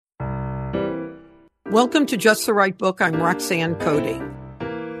Welcome to Just the Right Book. I'm Roxanne Cody.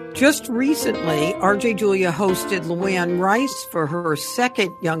 Just recently, R.J. Julia hosted Luanne Rice for her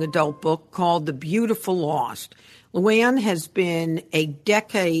second young adult book called The Beautiful Lost. Luanne has been a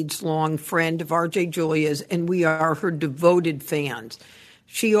decades-long friend of R.J. Julia's, and we are her devoted fans.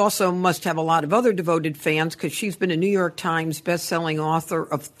 She also must have a lot of other devoted fans because she's been a New York Times best-selling author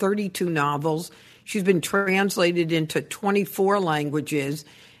of 32 novels. She's been translated into 24 languages,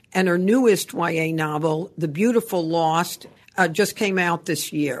 and her newest YA novel, The Beautiful Lost, just came out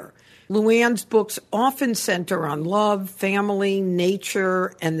this year. Luanne's books often center on love, family,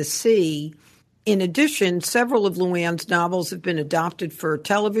 nature, and the sea. In addition, several of Luanne's novels have been adopted for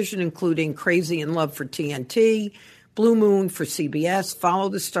television, including Crazy in Love for TNT, Blue Moon for CBS, Follow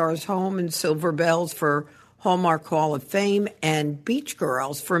the Stars Home, and Silver Bells for Hallmark Hall of Fame, and Beach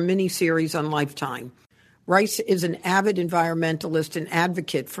Girls for a miniseries on Lifetime. Rice is an avid environmentalist and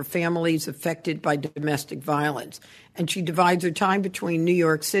advocate for families affected by domestic violence, and she divides her time between New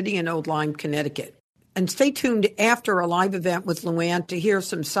York City and Old Lyme, Connecticut. And stay tuned after a live event with Luanne to hear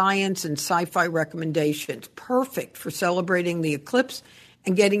some science and sci-fi recommendations, perfect for celebrating the eclipse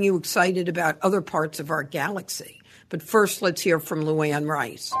and getting you excited about other parts of our galaxy. But first, let's hear from Luanne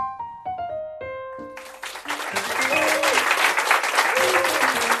Rice.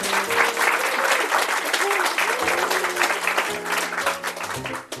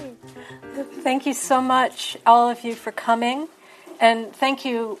 Thank you so much, all of you, for coming. And thank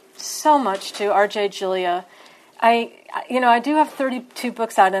you so much to R.J. Julia. I do have 32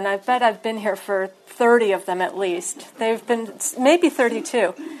 books out, and I bet I've been here for 30 of them at least. They've been maybe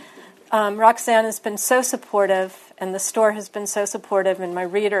 32. Roxanne has been so supportive, and the store has been so supportive, and my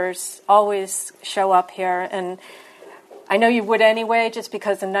readers always show up here. And I know you would anyway, just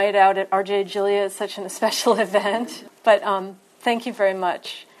because a night out at R.J. Julia is such a special event. But thank you very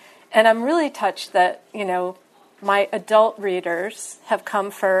much. And I'm really touched that, my adult readers have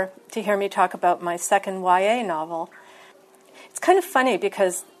come to hear me talk about my second YA novel. It's kind of funny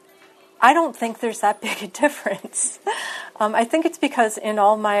because I don't think there's that big a difference. I think it's because in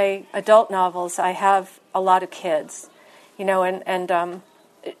all my adult novels I have a lot of kids, and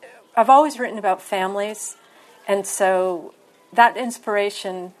I've always written about families, and so that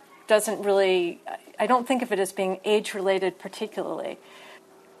inspiration I don't think of it as being age-related particularly.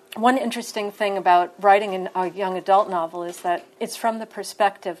 One interesting thing about writing a young adult novel is that it's from the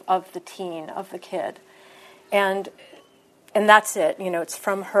perspective of the teen, of the kid. And that's it, it's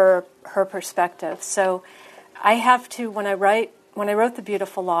from her perspective. So I have to, when I wrote The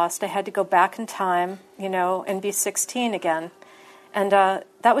Beautiful Lost, I had to go back in time, and be 16 again. And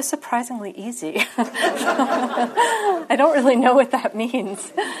that was surprisingly easy. I don't really know what that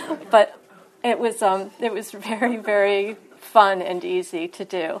means, but it was very, very fun and easy to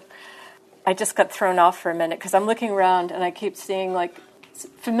do. I just got thrown off for a minute because I'm looking around and I keep seeing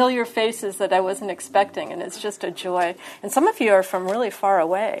familiar faces that I wasn't expecting, and it's just a joy. And some of you are from really far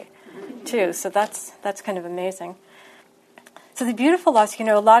away too, so that's kind of amazing. So The Beautiful Lost,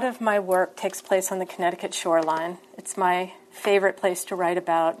 a lot of my work takes place on the Connecticut shoreline. It's my favorite place to write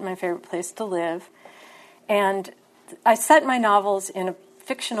about, my favorite place to live. And I set my novels in a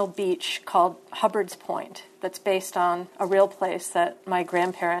fictional beach called Hubbard's Point that's based on a real place that my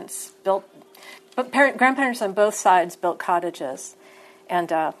grandparents built. But grandparents on both sides built cottages.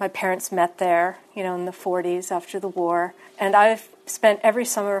 And my parents met there, in the 40s after the war. And I've spent every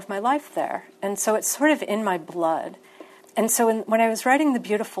summer of my life there. And so it's sort of in my blood. And so when I was writing The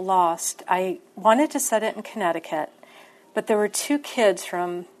Beautiful Lost, I wanted to set it in Connecticut. But there were two kids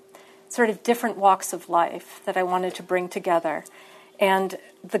from sort of different walks of life that I wanted to bring together. And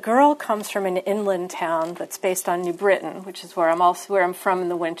the girl comes from an inland town that's based on New Britain, which is where I'm from in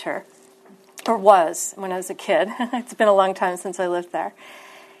the winter, or was when I was a kid. It's been a long time since I lived there.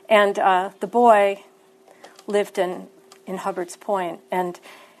 And the boy lived in Hubbard's Point. And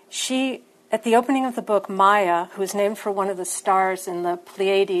she, at the opening of the book, Maya, who is named for one of the stars in the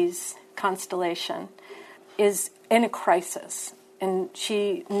Pleiades constellation, is in a crisis. And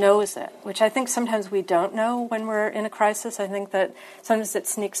she knows it, which I think sometimes we don't know when we're in a crisis. I think that sometimes it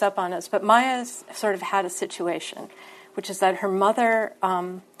sneaks up on us. But Maya's sort of had a situation, which is that her mother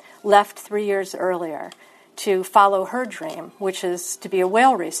left 3 years earlier to follow her dream, which is to be a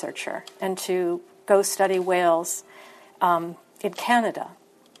whale researcher and to go study whales in Canada.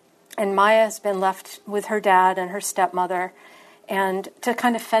 And Maya has been left with her dad and her stepmother and to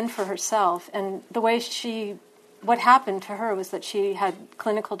kind of fend for herself. And the way what happened to her was that she had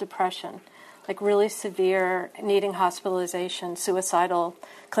clinical depression, really severe, needing hospitalization, suicidal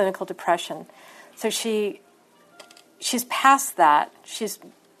clinical depression. So she's past that. She's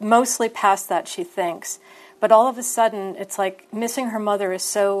mostly past that, she thinks. But all of a sudden, it's like missing her mother is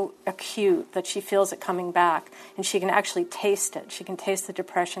so acute that she feels it coming back, and she can actually taste it. She can taste the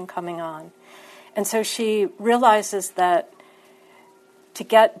depression coming on. And so she realizes that to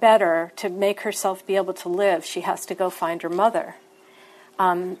get better, to make herself be able to live, she has to go find her mother.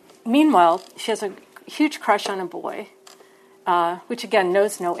 Meanwhile, she has a huge crush on a boy, which again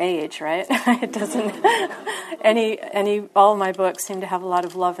knows no age, right? It doesn't. All of my books seem to have a lot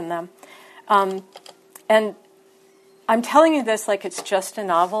of love in them. And I'm telling you this like it's just a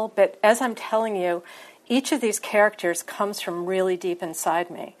novel, but as I'm telling you, each of these characters comes from really deep inside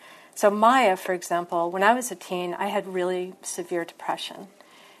me. So Maya, for example, when I was a teen, I had really severe depression.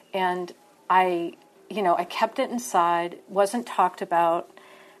 And I kept it inside, wasn't talked about.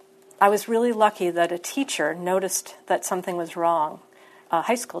 I was really lucky that a teacher noticed that something was wrong, a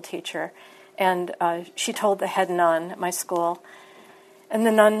high school teacher, and she told the head nun at my school. And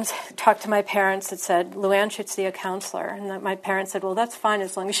the nuns talked to my parents and said, Luanne should see a counselor. And my parents said, well, that's fine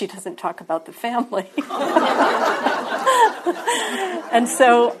as long as she doesn't talk about the family. And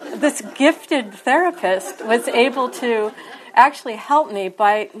so this gifted therapist was able to actually help me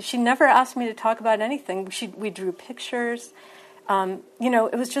she never asked me to talk about anything. We drew pictures.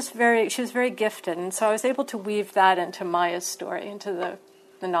 It was just she was very gifted. And so I was able to weave that into Maya's story, into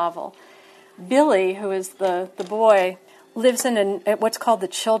the novel. Billy, who is the boy, lives in what's called the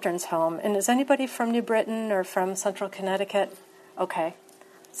children's home. And is anybody from New Britain or from Central Connecticut? Okay.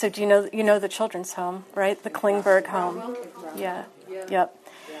 So do you know the children's home, right? The Klingberg home. Yeah. Yep.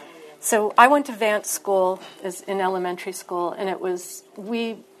 So I went to Vance School in elementary school, and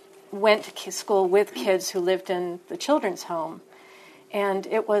we went to school with kids who lived in the children's home. And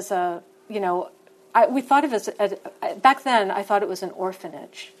it was we thought of it as, back then I thought it was an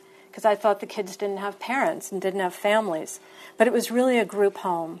orphanage, because I thought the kids didn't have parents and didn't have families. But it was really a group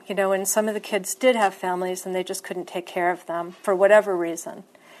home, and some of the kids did have families and they just couldn't take care of them for whatever reason.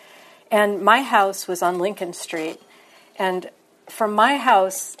 And my house was on Lincoln Street. And from my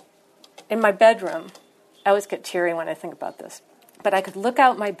house, in my bedroom, I always get teary when I think about this, but I could look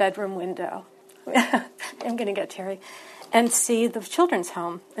out my bedroom window, I'm going to get teary, and see the children's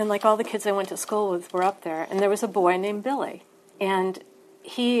home. And like all the kids I went to school with were up there. And there was a boy named Billy. And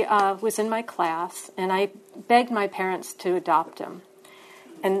he was in my class, and I begged my parents to adopt him.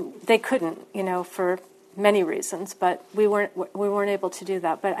 And they couldn't, for many reasons, but we weren't able to do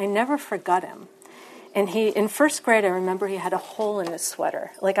that. But I never forgot him. And in first grade, I remember he had a hole in his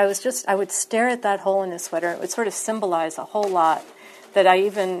sweater. Like I would stare at that hole in his sweater. It would sort of symbolize a whole lot that I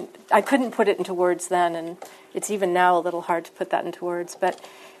couldn't put it into words then, and it's even now a little hard to put that into words. But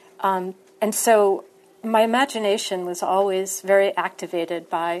and so my imagination was always very activated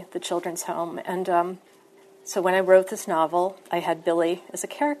by the children's home. And so when I wrote this novel, I had Billy as a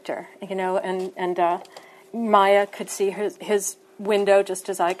character, and Maya could see his window just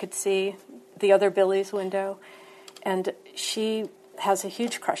as I could see the other Billy's window, and she has a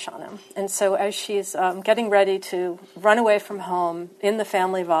huge crush on him. And so as she's getting ready to run away from home in the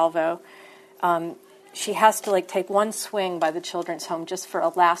family Volvo, she has to take one swing by the children's home just for a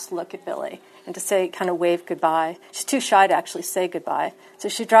last look at Billy and to say, kind of wave goodbye. She's too shy to actually say goodbye. So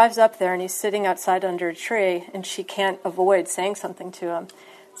she drives up there, and he's sitting outside under a tree, and she can't avoid saying something to him.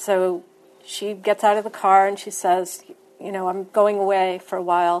 So she gets out of the car, and she says, I'm going away for a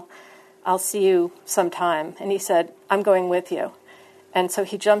while. I'll see you sometime. And he said, I'm going with you. And so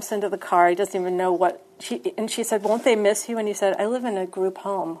he jumps into the car. He doesn't even know and she said, won't they miss you? And he said, I live in a group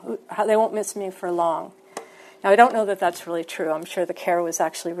home. They won't miss me for long. Now, I don't know that that's really true. I'm sure the care was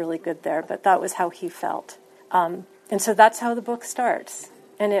actually really good there, but that was how he felt. And so that's how the book starts.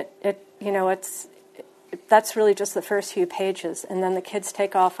 And that's really just the first few pages. And then the kids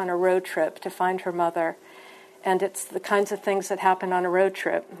take off on a road trip to find her mother. And it's the kinds of things that happen on a road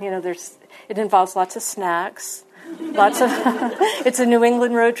trip. It involves lots of snacks, it's a New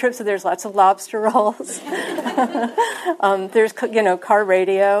England road trip, so there's lots of lobster rolls. There's car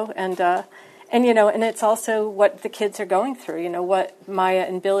radio, and it's also what the kids are going through. What Maya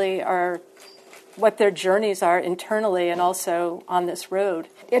and Billy what their journeys are internally and also on this road.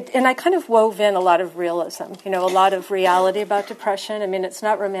 And I kind of wove in a lot of realism, a lot of reality about depression. I mean, it's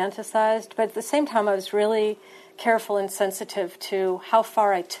not romanticized, but at the same time, I was really careful and sensitive to how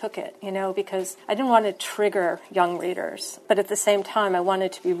far I took it, because I didn't want to trigger young readers. But at the same time, I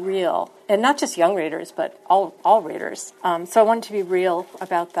wanted to be real. And not just young readers, but all readers. So I wanted to be real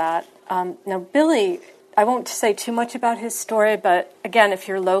about that. Now, Billy, I won't say too much about his story, but again, if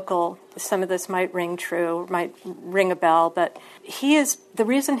you're local, some of this might ring true, might ring a bell. But the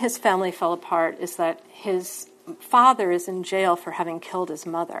reason his family fell apart is that his father is in jail for having killed his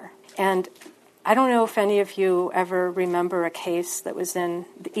mother. And I don't know if any of you ever remember a case that was in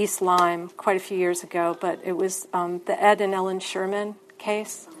the East Lyme quite a few years ago, but it was the Ed and Ellen Sherman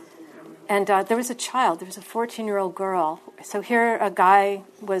case. And there was a child, there was a 14-year-old girl. So here a guy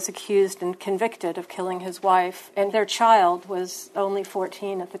was accused and convicted of killing his wife, and their child was only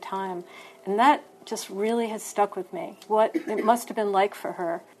 14 at the time. And that just really has stuck with me, what it must have been like for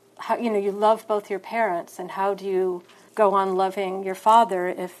her. How, you love both your parents, and how do you go on loving your father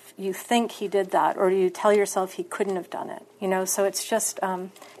if you think he did that, or you tell yourself he couldn't have done it? So it's just,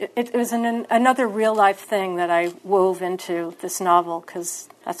 it was another real-life thing that I wove into this novel, because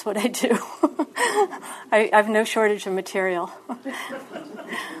that's what I do. I have no shortage of material.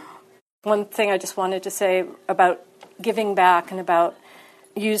 One thing I just wanted to say about giving back and about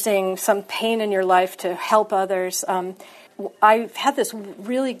using some pain in your life to help others. I've had this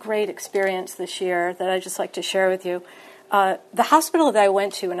really great experience this year that I'd just like to share with you. The hospital that I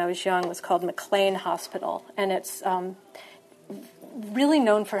went to when I was young was called McLean Hospital, and it's really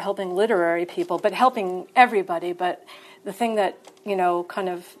known for helping literary people, but helping everybody. But the thing that, kind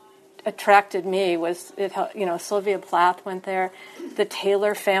of attracted me was, Sylvia Plath went there. The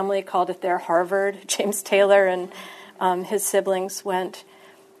Taylor family called it their Harvard. James Taylor and his siblings went.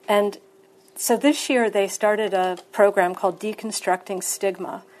 And so this year they started a program called Deconstructing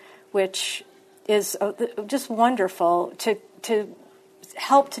Stigma, which is just wonderful to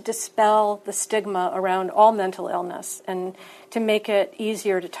help to dispel the stigma around all mental illness and to make it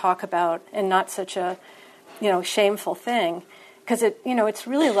easier to talk about and not such a, shameful thing. Because it's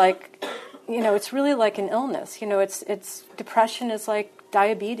really like, an illness. It's depression is like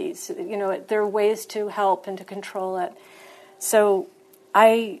diabetes. There are ways to help and to control it. So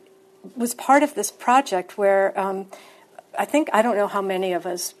I was part of this project where I don't know how many of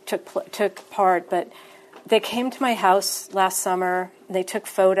us took part, but they came to my house last summer. They took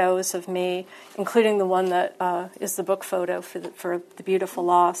photos of me, including the one that is the book photo for The Beautiful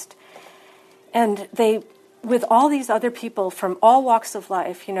Lost. And they, with all these other people from all walks of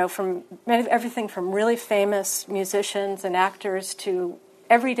life, from everything from really famous musicians and actors to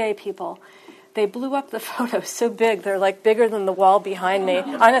everyday people, they blew up the photos so big, they're like bigger than the wall behind me.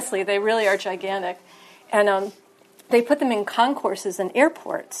 Honestly, they really are gigantic. And they put them in concourses in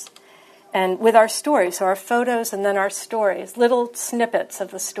airports, and with our stories, so our photos and then our stories, little snippets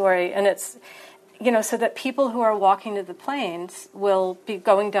of the story. And it's, so that people who are walking to the planes will be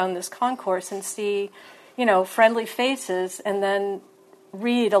going down this concourse and see, friendly faces, and then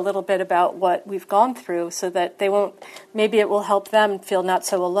read a little bit about what we've gone through, so that they won't, maybe it will help them feel not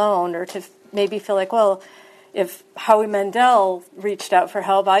so alone, or to maybe feel like, well, if Howie Mandel reached out for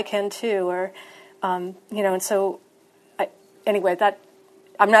help, I can too, or, and so, anyway, that,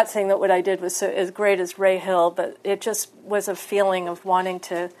 I'm not saying that what I did was as great as Ray Hill, but it just was a feeling of wanting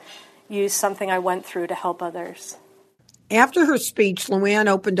to use something I went through to help others. After her speech, Luanne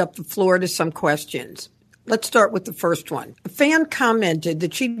opened up the floor to some questions. Let's start with the first one. A fan commented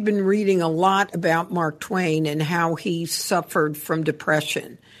that she'd been reading a lot about Mark Twain and how he suffered from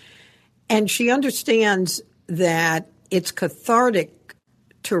depression. And she understands that it's cathartic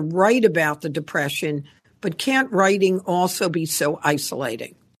to write about the depression, but can't writing also be so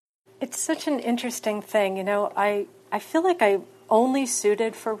isolating? It's such an interesting thing. I feel like I'm only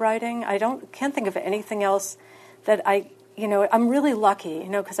suited for writing. Can't think of anything else that I'm really lucky,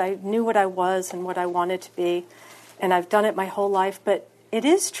 because I knew what I was and what I wanted to be, and I've done it my whole life. But it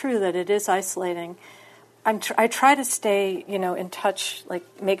is true that it is isolating. I try to stay, in touch,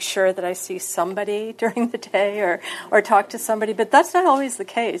 like make sure that I see somebody during the day or talk to somebody, but that's not always the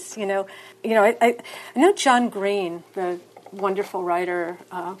case. I know John Green, the wonderful writer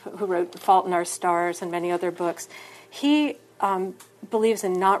who wrote *Fault in Our Stars* and many other books. He believes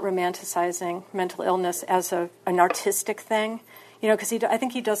in not romanticizing mental illness as an artistic thing, because I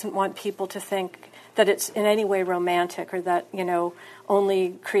think he doesn't want people to think that it's in any way romantic, or that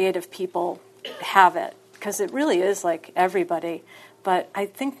only creative people have it. Because it really is like everybody. But I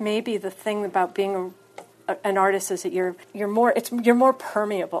think maybe the thing about being an artist is that you're more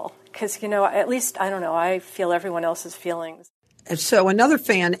permeable. Because, at least, I don't know, I feel everyone else's feelings. So another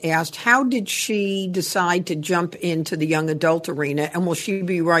fan asked, how did she decide to jump into the young adult arena, and will she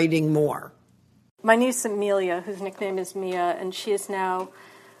be writing more? My niece Amelia, whose nickname is Mia, and she is now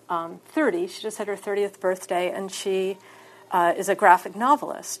 30. She just had her 30th birthday, and she is a graphic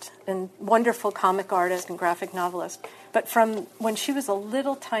novelist and wonderful comic artist and graphic novelist. But from when she was a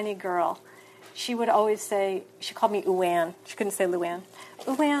little tiny girl, she would always say, she called me Luanne. She couldn't say Luanne.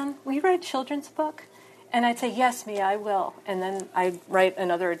 Luanne, will you write a children's book? And I'd say, yes, Mia, I will. And then I'd write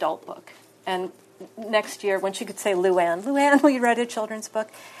another adult book. And next year when she could say, Luanne, will you write a children's book?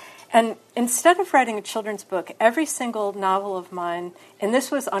 And instead of writing a children's book, every single novel of mine, and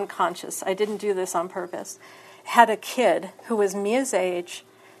this was unconscious, I didn't do this on purpose, had a kid who was Mia's age,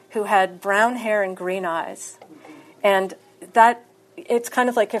 who had brown hair and green eyes. And that, it's kind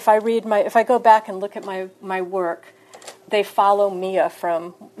of like if I go back and look at my work, they follow Mia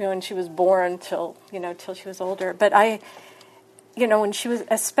from, when she was born till she was older. But when she was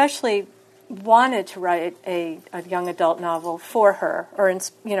especially wanted to write a young adult novel for her, or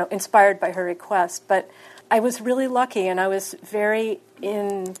inspired by her request. But I was really lucky, and I was very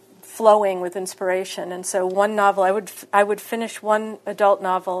flowing with inspiration. And so one novel, I would finish one adult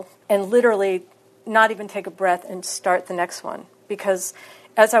novel and literally not even take a breath and start the next one, because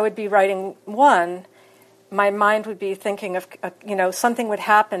as I would be writing one, my mind would be thinking of, something would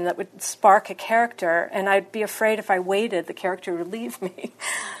happen that would spark a character, and I'd be afraid if I waited, the character would leave me.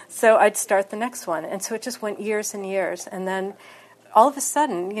 So I'd start the next one. And so it just went years and years. And then all of a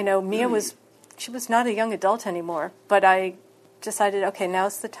sudden, Mia was not a young adult anymore, but I decided, okay,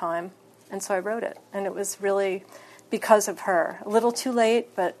 now's the time. And so I wrote it. And it was really because of her. A little too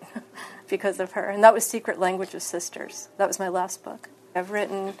late, but because of her. And that was Secret Language of Sisters. That was my last book. I've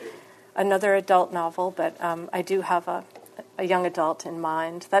written another adult novel, but I do have a young adult in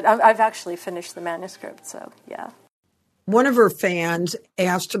mind. That I've actually finished the manuscript, so yeah. One of her fans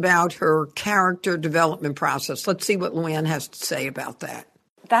asked about her character development process. Let's see what Luanne has to say about that.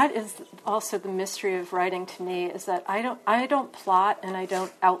 That is also the mystery of writing to me, is that I don't plot and I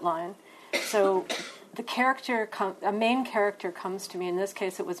don't outline. So a main character comes to me. In this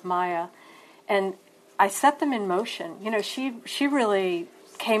case, it was Maya, and I set them in motion. She really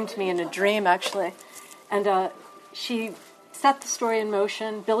came to me in a dream, actually, and she set the story in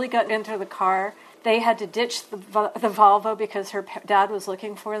motion. Billy got into the car. They had to ditch the Volvo because her dad was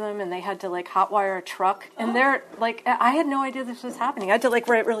looking for them, and they had to hotwire a truck. And they're I had no idea this was happening. I had to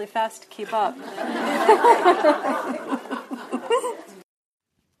write really fast to keep up.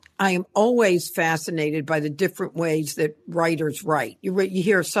 I am always fascinated by the different ways that writers write. You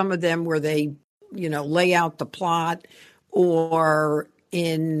hear some of them where they, lay out the plot, or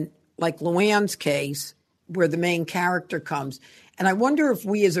in Luanne's case, where the main character comes. And I wonder if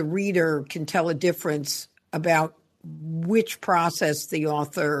we as a reader can tell a difference about which process the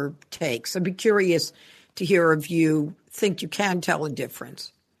author takes. I'd be curious to hear if you think you can tell a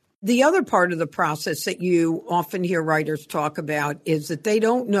difference. The other part of the process that you often hear writers talk about is that they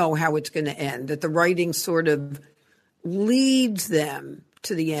don't know how it's going to end, that the writing sort of leads them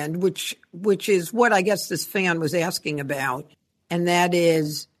to the end, which is what I guess this fan was asking about. And that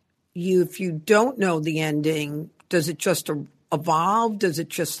is, if you don't know the ending, does it just evolve? Does it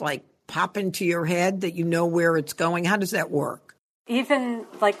just pop into your head that you know where it's going? How does that work? Even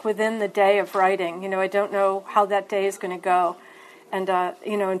within the day of writing, I don't know how that day is going to go. And,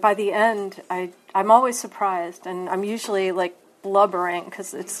 and by the end, I'm always surprised. And I'm usually blubbering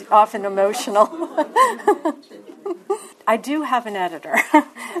because it's often emotional. I do have an editor.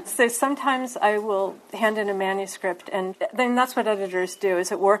 So sometimes I will hand in a manuscript, and then that's what editors do.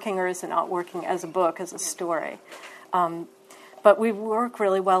 Is it working or is it not working as a book, as a story? But we work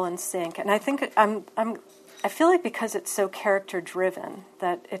really well in sync. And I think I feel like because it's so character-driven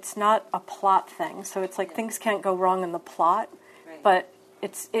that it's not a plot thing. So it's things can't go wrong in the plot, but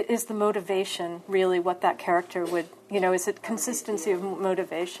it is the motivation, really, what that character would, is it consistency of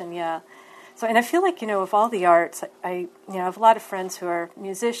motivation, yeah. So, and I feel of all the arts, I have a lot of friends who are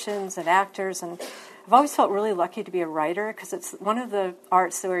musicians and actors, and I've always felt really lucky to be a writer, because it's one of the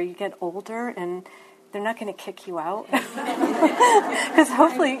arts where you get older and they're not going to kick you out. Because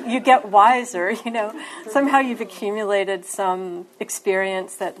hopefully you get wiser, Somehow you've accumulated some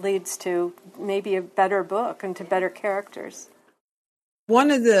experience that leads to maybe a better book and to better characters. One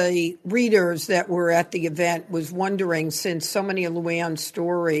of the readers that were at the event was wondering, since so many of Luanne's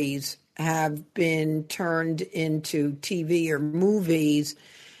stories have been turned into TV or movies,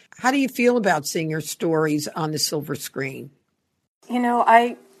 how do you feel about seeing your stories on the silver screen?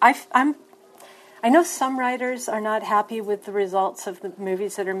 I know some writers are not happy with the results of the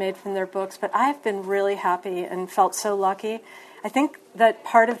movies that are made from their books, but I've been really happy and felt so lucky. I think that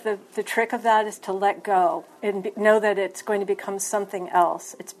part of the trick of that is to let go and know that it's going to become something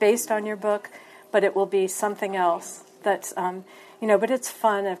else. It's based on your book, but it will be something else that's, but it's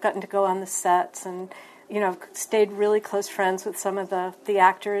fun. I've gotten to go on the sets and, I've stayed really close friends with some of the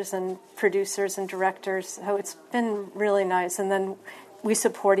actors and producers and directors. So it's been really nice. And then we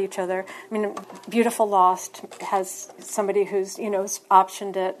support each other. Beautiful Lost has somebody who's,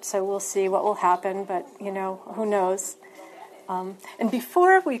 optioned it, so we'll see what will happen, but, who knows. And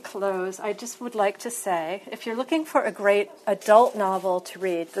before we close, I just would like to say, if you're looking for a great adult novel to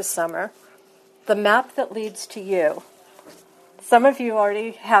read this summer, The Map That Leads to You. Some of you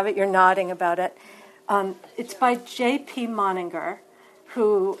already have it. You're nodding about it. It's by J.P. Moninger,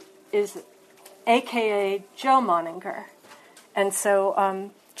 who is a.k.a. Joe Moninger. And so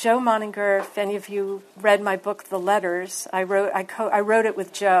Joe Moninger, if any of you read my book, The Letters, I wrote it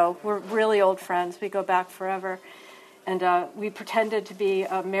with Joe. We're really old friends. We go back forever. And we pretended to be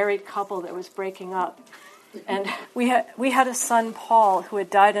a married couple that was breaking up. And we had a son, Paul, who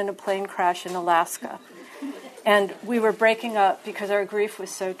had died in a plane crash in Alaska. And we were breaking up because our grief was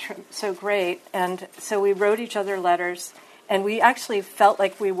so great. And so we wrote each other letters. And we actually felt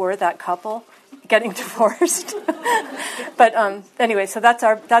like we were that couple getting divorced. But anyway, so that's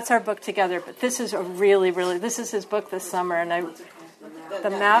our book together. But this is this is his book this summer. And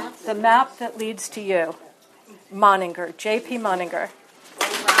The Map That Leads to You. Moninger, J.P. Moninger.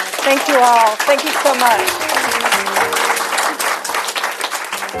 Thank you all. Thank you so much.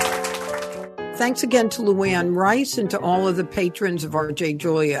 Thanks again to Luanne Rice and to all of the patrons of RJ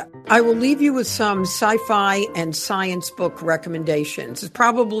Julia. I will leave you with some sci-fi and science book recommendations. As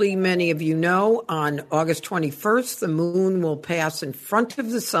probably many of you know, on August 21st, the moon will pass in front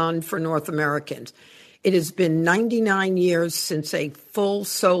of the sun for North Americans. It has been 99 years since a full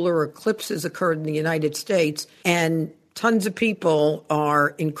solar eclipse has occurred in the United States, and tons of people are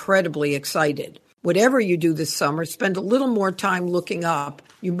incredibly excited. Whatever you do this summer, spend a little more time looking up.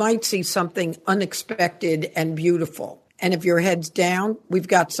 You might see something unexpected and beautiful. And if your head's down, we've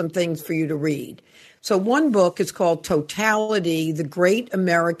got some things for you to read. So one book is called Totality, The Great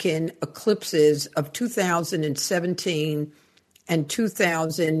American Eclipses of 2017 and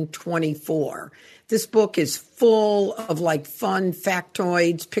 2024. This book is full of fun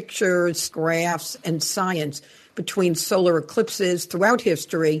factoids, pictures, graphs, and science between solar eclipses throughout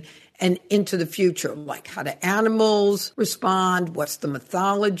history and into the future, like how do animals respond, what's the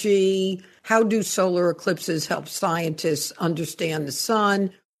mythology, how do solar eclipses help scientists understand the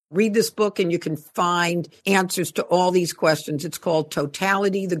sun. Read this book and you can find answers to all these questions. It's called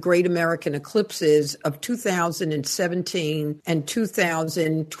Totality, The Great American Eclipses of 2017 and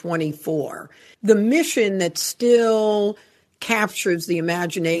 2024. The mission that still captures the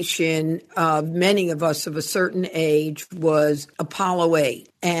imagination of many of us of a certain age was Apollo 8.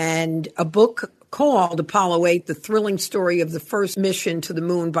 And a book called Apollo 8, The Thrilling Story of the First Mission to the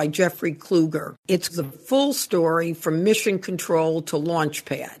Moon by Jeffrey Kluger. It's the full story from mission control to launch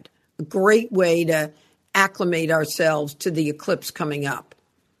pad. A great way to acclimate ourselves to the eclipse coming up.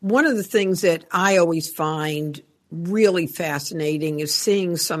 One of the things that I always find really fascinating is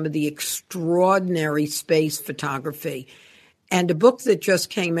seeing some of the extraordinary space photography. And a book that just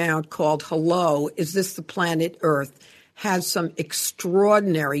came out called Hello, Is This the Planet Earth? Has some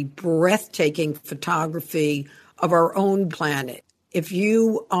extraordinary, breathtaking photography of our own planet. If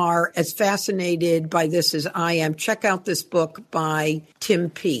you are as fascinated by this as I am, check out this book by Tim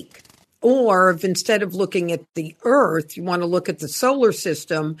Peake. Or if instead of looking at the Earth, you want to look at the solar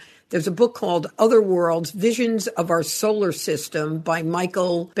system, there's a book called Other Worlds, Visions of Our Solar System by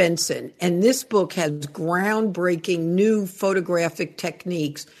Michael Benson. And this book has groundbreaking new photographic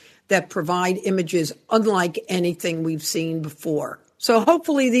techniques that provide images unlike anything we've seen before. So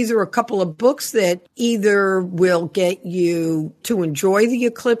hopefully these are a couple of books that either will get you to enjoy the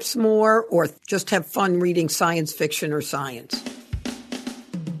eclipse more or just have fun reading science fiction or science.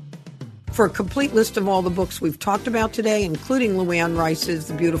 For a complete list of all the books we've talked about today, including Luanne Rice's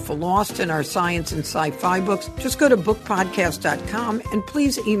The Beautiful Lost and our science and sci-fi books, just go to bookpodcast.com and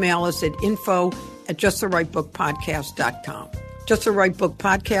please email us at info@justtherightbookpodcast.com. Just the Right Book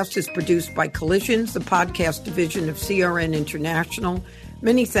Podcast is produced by Collisions, the podcast division of CRN International.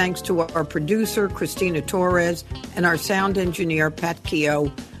 Many thanks to our producer, Christina Torres, and our sound engineer, Pat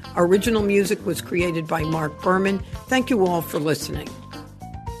Keogh. Our original music was created by Mark Berman. Thank you all for listening.